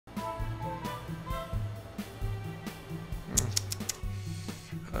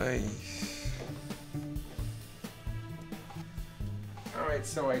All right,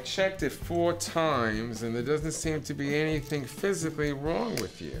 so I checked it 4 times, and there doesn't seem to be anything physically wrong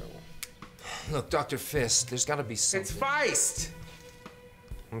with you. Look, Dr. Fist, there's got to be something. It's Feist!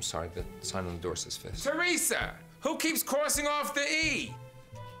 I'm sorry, the sign on the door says Fist. Teresa! Who keeps crossing off the E?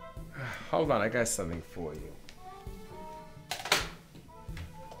 Hold on, I got something for you.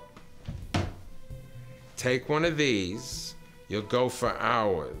 Take one of these. You'll go for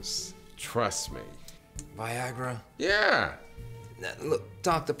hours. Trust me. Viagra? Yeah. Now, look,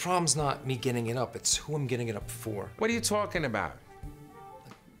 Doc, the problem's not me getting it up. It's who I'm getting it up for. What are you talking about?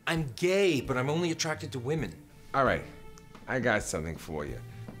 I'm gay, but I'm only attracted to women. All right, I got something for you.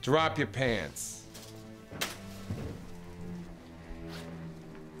 Drop your pants.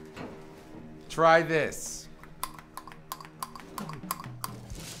 Try this.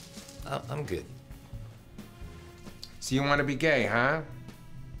 I'm good. So you want to be gay, huh?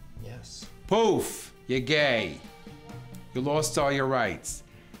 Yes. Poof, you're gay. You lost all your rights.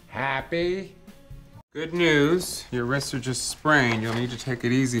 Happy? Good news. Your wrists are just sprained. You'll need to take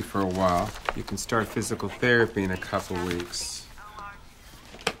it easy for a while. You can start physical therapy in a couple weeks.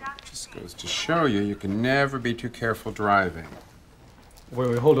 Just goes to show you, you can never be too careful driving.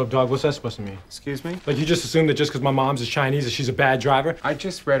 Wait, hold up, dog. What's that supposed to mean? Excuse me? Like, you just assumed that just because my mom's is Chinese that she's a bad driver? I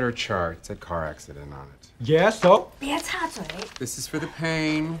just read her chart. It said car accident on it. Yeah, so? 別插嘴。 This is for the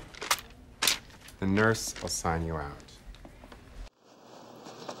pain. The nurse will sign you out.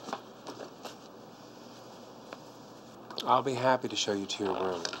 I'll be happy to show you to your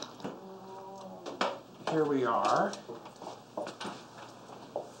room. Here we are.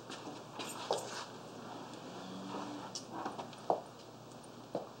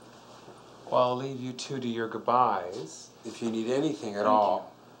 Well, I'll leave you two to your goodbyes. If you need anything at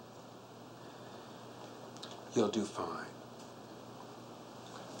all, you'll do fine.